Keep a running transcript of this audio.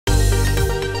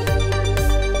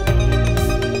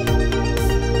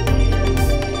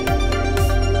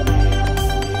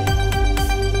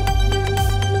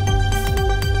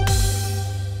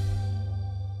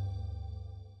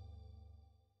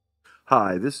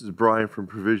Hi, this is Brian from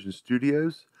Provision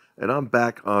Studios, and I'm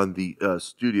back on the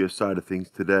studio side of things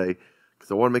today because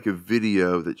I want to make a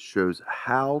video that shows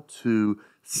how to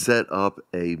set up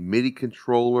a MIDI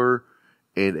controller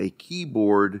and a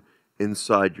keyboard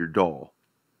inside your DAW.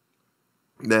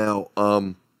 Now,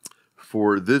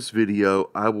 for this video,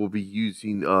 I will be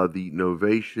using the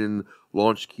Novation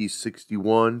Launch Key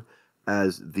 61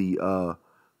 as the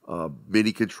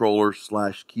MIDI controller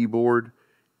 / keyboard.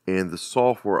 And the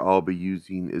software I'll be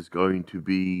using is going to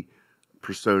be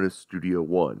PreSonus Studio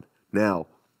One. Now,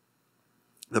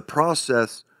 the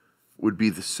process would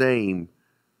be the same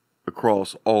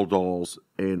across all DAWs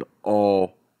and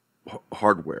all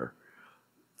hardware.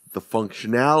 The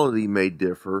functionality may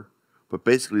differ, but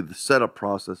basically the setup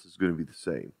process is going to be the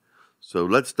same. So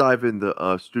let's dive into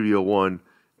Studio One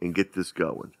and get this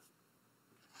going.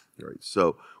 All right,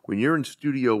 so when you're in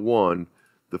Studio One,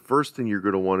 the first thing you're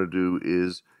going to want to do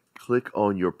is click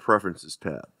on your Preferences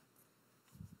tab.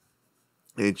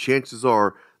 And chances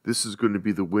are this is going to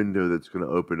be the window that's going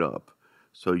to open up.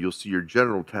 So you'll see your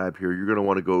General tab here. You're going to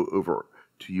want to go over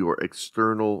to your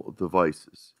External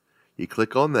Devices. You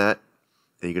click on that,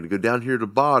 and you're going to go down here to the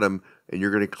bottom, and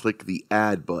you're going to click the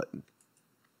Add button.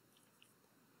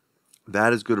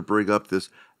 That is going to bring up this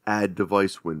Add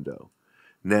Device window.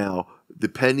 Now,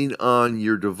 depending on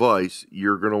your device,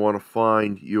 you're going to want to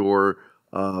find your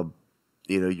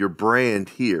your brand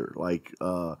here. Like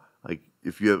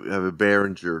if you have a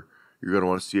Behringer, you're going to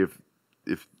want to see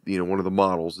if one of the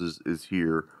models is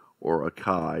here, or a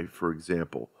Kai, for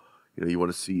example. You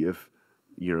want to see if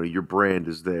your brand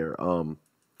is there.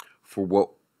 For what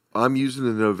I'm using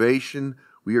the Novation,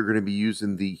 we are going to be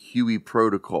using the Huey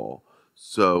protocol.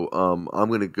 So I'm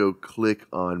going to go click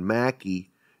on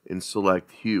Mackie and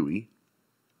select Huey.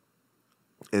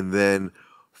 And then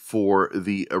for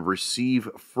the receive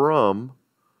from,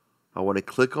 I want to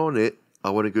click on it.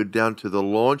 I want to go down to the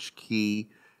launch key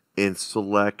and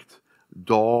select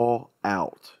DAW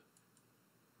out.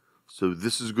 So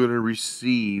this is going to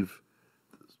receive,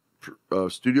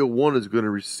 Studio One is going to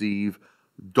receive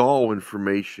DAW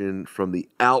information from the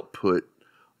output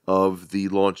of the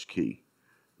launch key.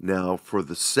 Now for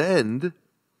the send,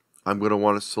 I'm going to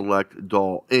want to select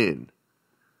DAW in.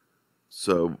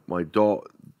 So my DAW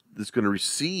is going to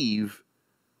receive,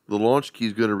 the launch key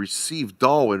is going to receive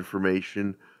DAW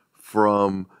information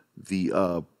from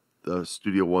the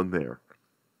Studio One there.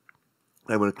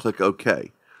 I'm going to click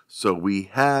OK. So we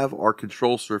have our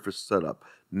control surface set up.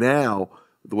 Now,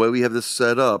 the way we have this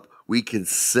set up, we can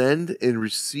send and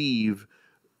receive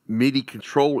MIDI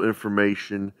control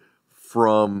information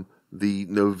from the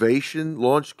Novation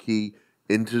launch key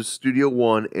into Studio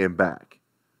One and back.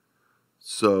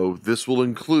 So this will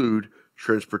include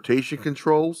transportation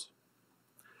controls,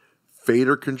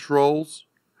 fader controls,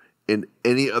 and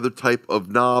any other type of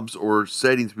knobs or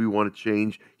settings we want to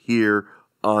change here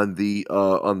on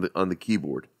the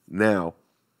keyboard. Now,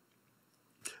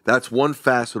 that's one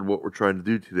facet of what we're trying to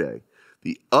do today.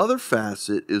 The other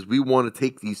facet is we want to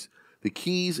take the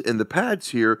keys and the pads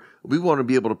here. We want to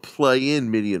be able to play in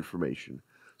MIDI information.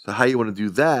 So how you want to do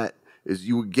that is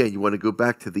you want to go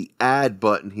back to the Add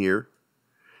button here,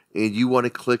 and you want to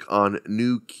click on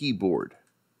New Keyboard.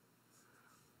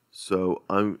 So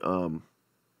I'm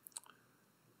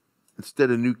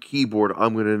instead of New Keyboard,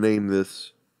 I'm going to name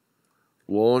this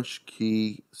Launch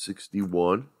Key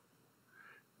 61,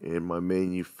 and my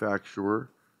manufacturer,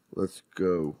 let's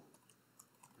go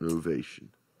Novation.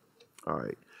 All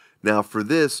right. Now for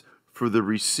this, for the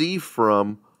receive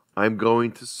from, I'm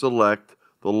going to select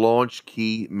the launch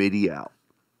key MIDI out.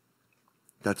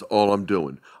 That's all I'm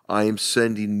doing. I am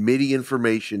sending MIDI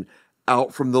information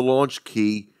out from the launch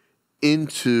key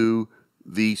into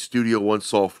the Studio One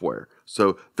software.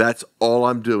 So that's all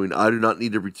I'm doing. I do not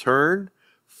need to return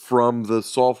from the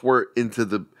software into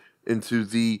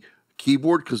the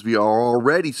keyboard, because we are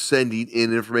already sending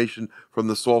in information from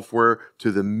the software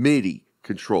to the MIDI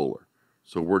controller.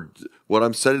 So what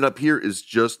I'm setting up here is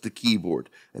just the keyboard,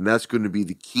 and that's going to be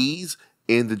the keys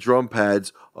and the drum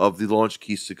pads of the Launch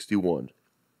Key 61.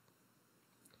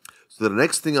 So the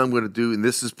next thing I'm going to do, and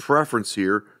this is preference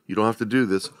here, you don't have to do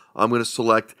this, I'm going to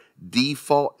select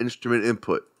Default Instrument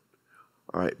Input.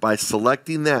 All right, by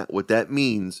selecting that, what that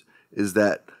means is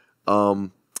that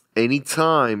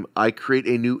anytime I create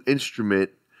a new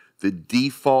instrument, the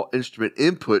default instrument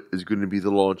input is going to be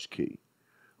the launch key.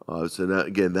 So now,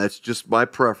 again, that's just my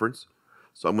preference.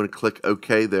 So I'm going to click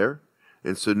OK there.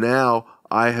 And so now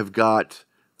I have got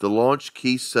the launch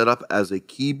key set up as a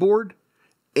keyboard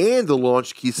and the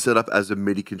launch key set up as a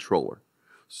MIDI controller.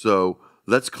 So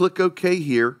let's click OK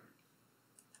here.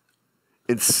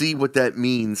 and see what that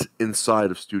means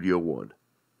inside of Studio One.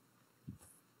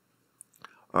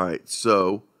 All right,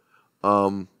 so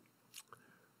I've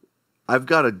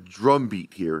got a drum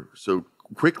beat here. So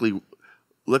quickly,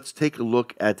 let's take a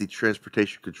look at the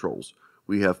transportation controls.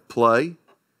 We have play,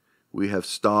 we have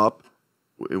stop,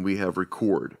 and we have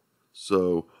record.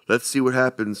 So let's see what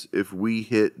happens if we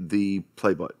hit the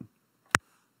play button.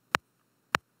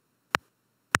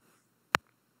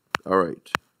 All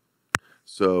right.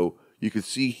 So you can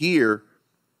see here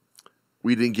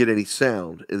we didn't get any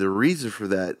sound. And the reason for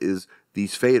that is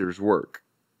these faders work.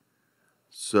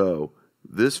 So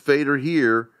this fader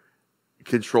here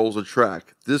controls a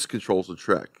track. This controls a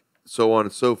track. So on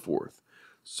and so forth.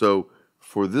 So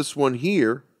for this one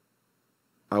here,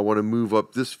 I want to move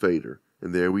up this fader.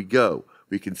 And there we go.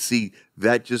 We can see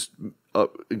that just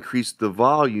increased the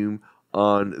volume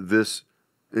on this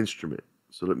instrument.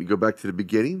 So let me go back to the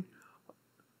beginning.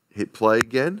 Hit play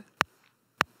again.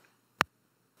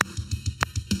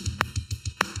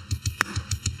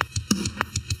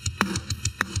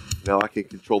 Now I can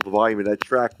control the volume of that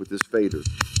track with this fader.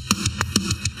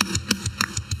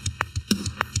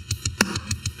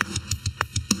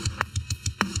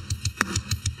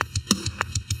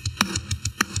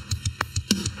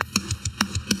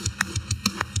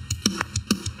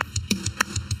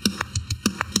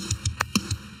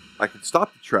 I can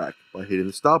stop the track by hitting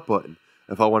the stop button.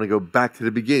 If I want to go back to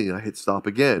the beginning, I hit stop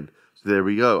again. So there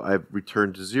we go. I've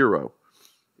returned to 0.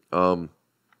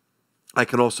 I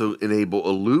can also enable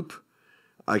a loop.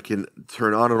 I can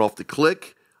turn on and off the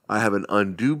click. I have an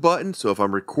undo button. So if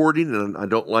I'm recording and I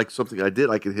don't like something I did,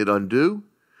 I can hit undo.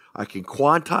 I can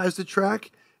quantize the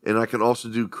track. And I can also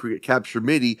do capture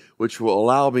MIDI, which will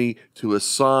allow me to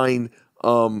assign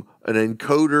an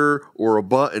encoder or a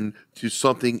button to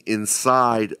something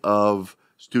inside of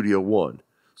Studio One.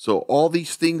 So all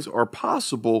these things are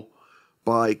possible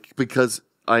because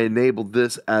I enabled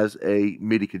this as a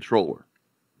MIDI controller.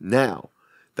 Now,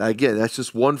 again, that's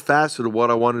just one facet of what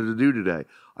I wanted to do today.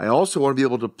 I also want to be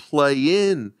able to play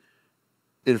in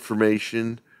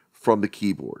information from the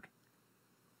keyboard.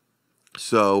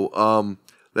 So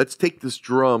let's take this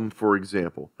drum, for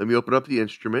example. Let me open up the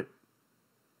instrument.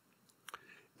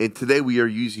 And today we are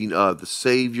using the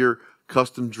Savior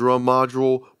custom drum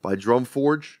module by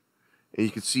DrumForge. And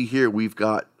you can see here we've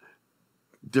got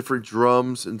different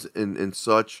drums and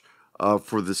such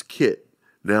for this kit.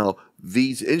 Now,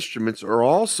 these instruments are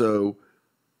also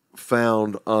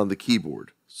found on the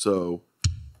keyboard. So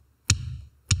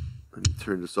let me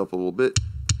turn this up a little bit.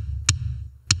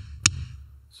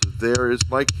 So there is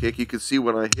my kick. You can see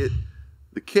when I hit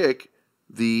the kick,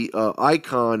 the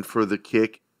icon for the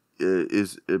kick it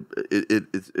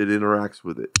interacts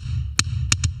with it.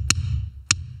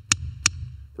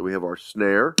 So we have our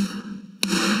snare.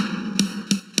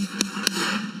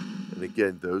 And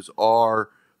again, those are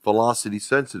velocity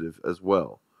sensitive as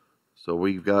well. So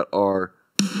we've got our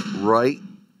right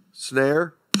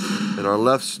snare and our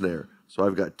left snare. So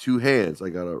I've got two hands. I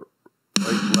got a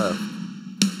right, left.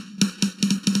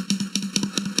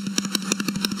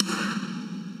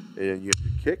 And you have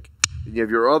your kick. And you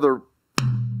have your other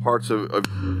parts of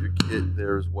your kit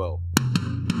there as well.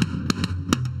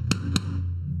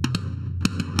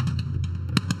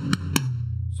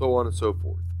 So on and so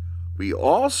forth. We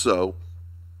also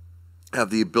have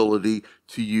the ability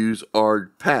to use our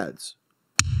pads.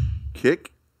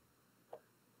 Kick,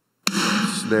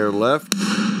 snare left,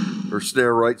 or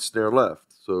snare right, snare left.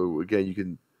 So again, you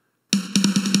can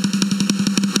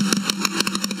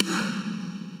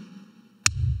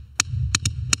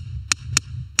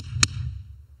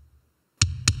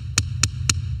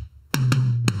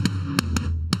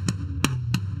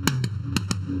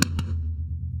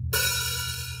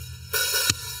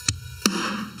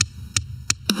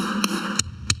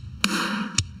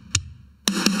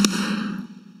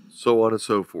so on and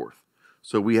so forth.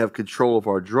 So we have control of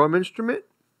our drum instrument.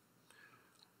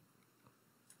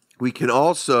 We can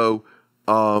also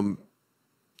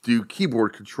do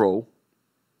keyboard control.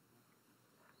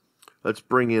 Let's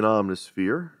bring in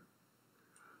Omnisphere.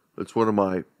 That's one of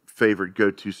my favorite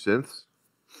go-to synths.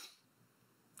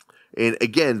 And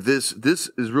again, this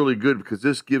is really good because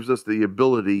this gives us the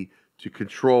ability to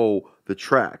control the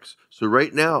tracks. So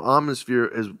right now,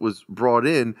 Omnisphere was brought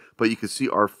in, but you can see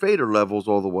our fader levels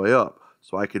all the way up.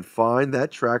 So I can find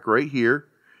that track right here,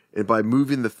 and by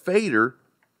moving the fader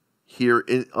here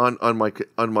on my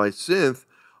synth,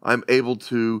 I'm able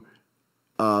to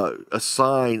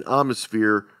assign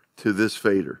Omnisphere to this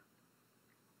fader.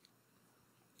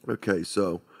 Okay,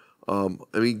 so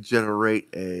let me generate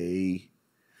a.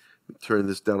 Let me turn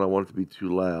this down. I want it to be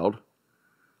too loud.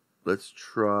 Let's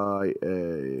try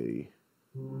a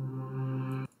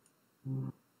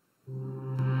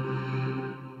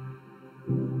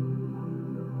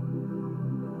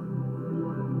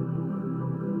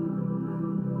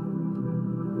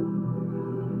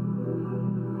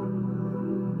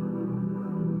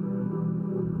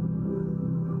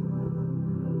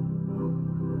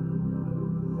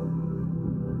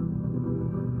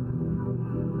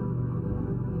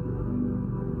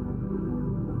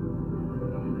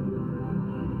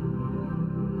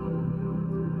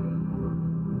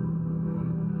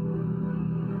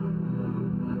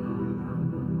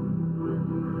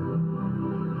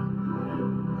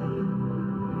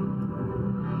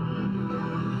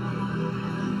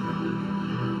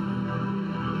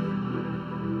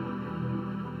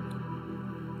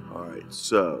Alright,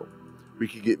 so we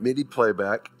can get MIDI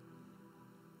playback.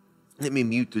 Let me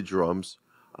mute the drums.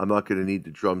 I'm not going to need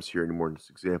the drums here anymore in this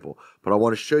example, but I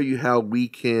want to show you how we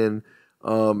can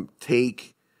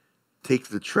take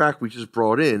the track we just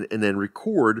brought in and then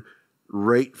record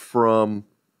right from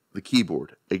the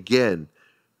keyboard. Again,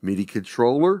 MIDI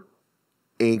controller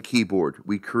and keyboard.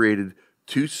 We created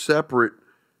two separate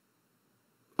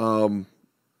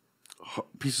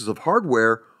pieces of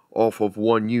hardware off of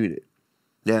one unit.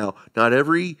 Now, not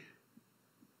every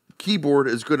keyboard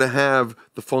is going to have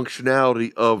the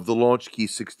functionality of the Launch Key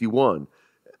 61.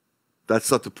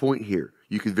 That's not the point here.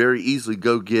 You could very easily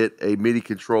go get a MIDI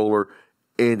controller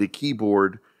and a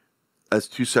keyboard as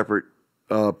two separate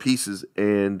pieces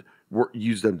and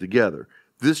use them together.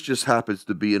 This just happens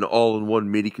to be an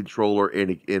all-in-one MIDI controller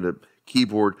and a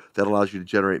keyboard that allows you to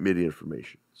generate MIDI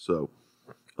information. So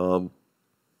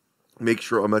make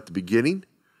sure I'm at the beginning.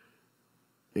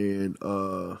 And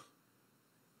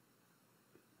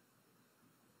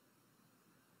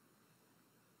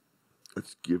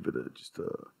let's give it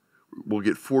we'll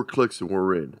get 4 clicks and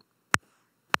we're in.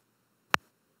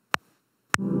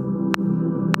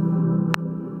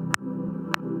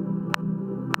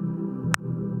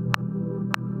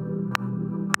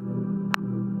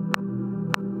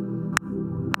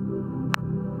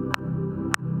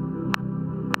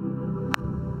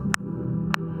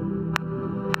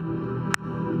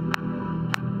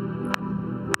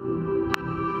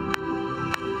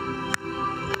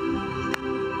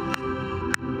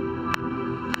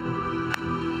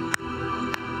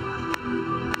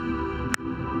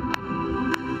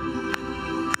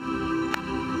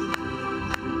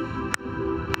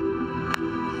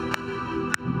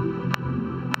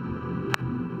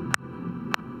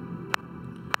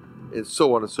 And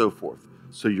so on and so forth.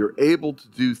 So you're able to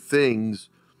do things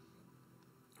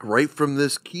right from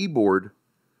this keyboard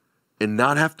and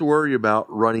not have to worry about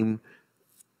running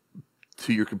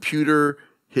to your computer,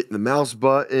 hitting the mouse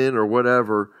button or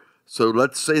whatever. So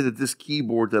let's say that this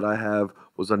keyboard that I have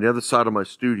was on the other side of my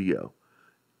studio.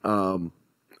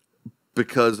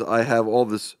 Because I have all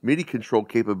this MIDI control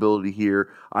capability here,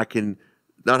 I can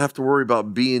not have to worry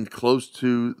about being close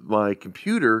to my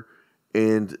computer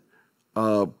and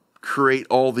create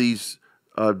all these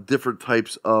different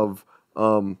types of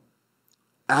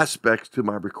aspects to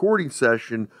my recording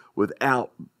session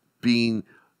without being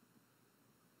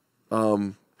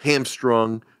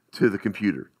hamstrung to the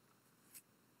computer.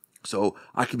 So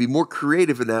I can be more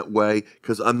creative in that way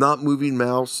because I'm not moving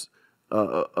mouse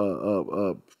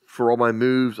for all my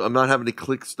moves. I'm not having to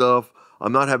click stuff.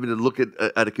 I'm not having to look at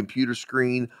a computer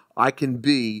screen. I can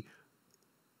be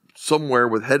somewhere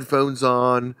with headphones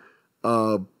on,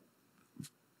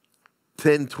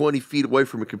 10, 20 feet away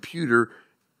from a computer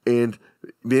and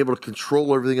be able to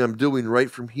control everything I'm doing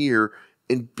right from here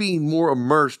and being more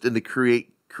immersed in the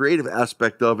creative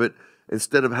aspect of it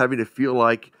instead of having to feel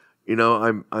like, you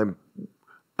know,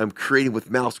 I'm creating with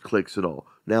mouse clicks and all.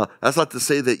 Now, that's not to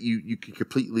say that you can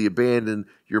completely abandon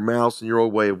your mouse and your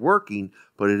old way of working,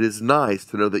 but it is nice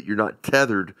to know that you're not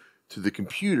tethered to the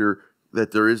computer,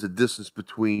 that there is a distance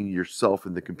between yourself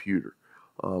and the computer.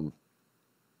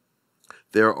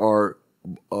 There are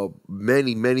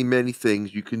many, many, many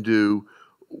things you can do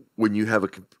when you have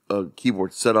a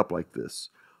keyboard set up like this.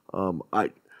 I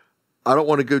don't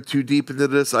want to go too deep into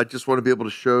this. I just want to be able to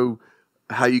show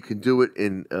how you can do it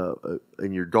in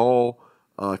your DAW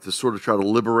to sort of try to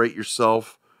liberate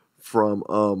yourself from,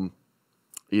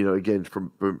 again,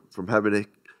 from having to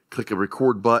click a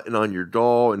record button on your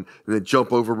DAW and then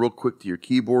jump over real quick to your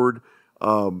keyboard.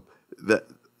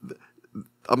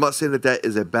 I'm not saying that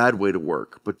is a bad way to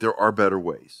work, but there are better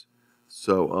ways.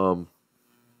 So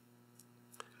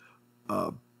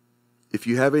if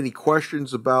you have any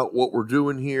questions about what we're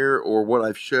doing here or what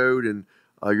I've showed and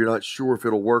you're not sure if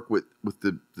it'll work with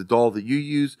the DAW that you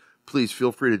use, please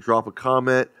feel free to drop a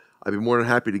comment. I'd be more than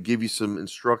happy to give you some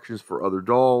instructions for other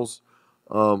DAWs.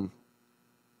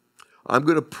 I'm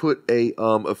going to put a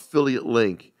affiliate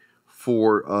link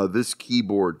for this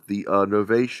keyboard, the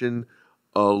Novation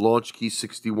Launch Key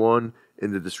 61,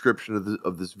 in the description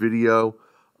of this video,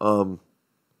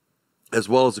 as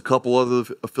well as a couple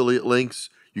other affiliate links.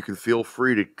 You can feel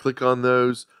free to click on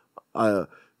those.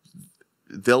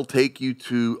 They'll take you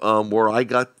to where I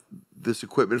got this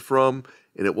equipment from,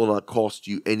 and it will not cost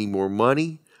you any more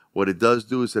money. What it does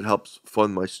do is it helps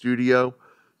fund my studio.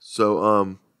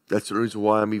 So that's the reason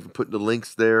why I'm even putting the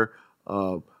links there.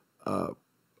 I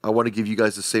want to give you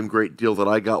guys the same great deal that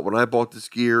I got when I bought this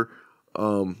gear.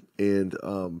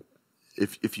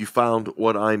 If you found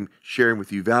what I'm sharing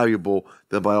with you valuable,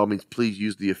 then by all means, please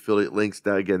use the affiliate links.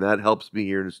 That, again, that helps me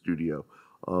here in the studio.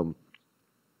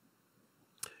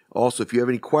 Also, if you have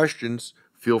any questions,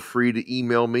 feel free to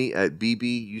email me at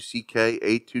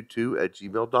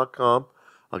bbuck822@gmail.com.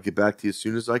 I'll get back to you as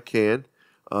soon as I can.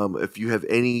 If you have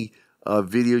any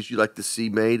videos you'd like to see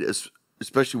made,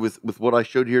 especially with what I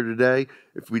showed here today,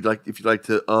 if you'd like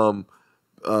to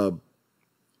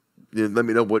let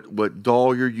me know what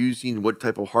DAW you're using, what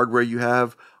type of hardware you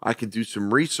have. I can do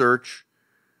some research.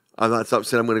 I'm not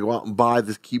saying I'm going to go out and buy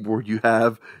this keyboard you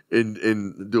have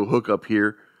and do a hookup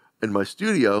here in my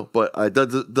studio, but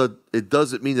it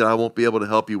doesn't mean that I won't be able to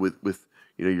help you with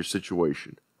your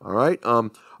situation. All right.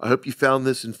 I hope you found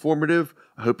this informative.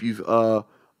 I hope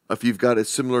if you've got a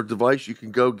similar device, you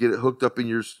can go get it hooked up in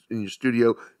your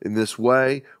studio in this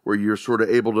way, where you're sort of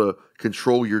able to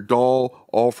control your DAW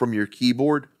all from your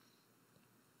keyboard,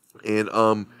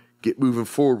 and get moving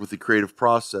forward with the creative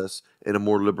process in a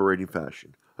more liberating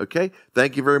fashion. Okay.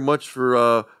 Thank you very much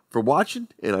for watching,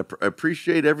 and I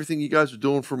appreciate everything you guys are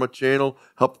doing for my channel,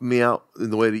 helping me out in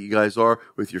the way that you guys are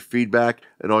with your feedback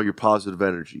and all your positive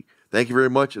energy. Thank you very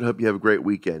much, and I hope you have a great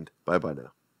weekend. Bye-bye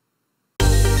now.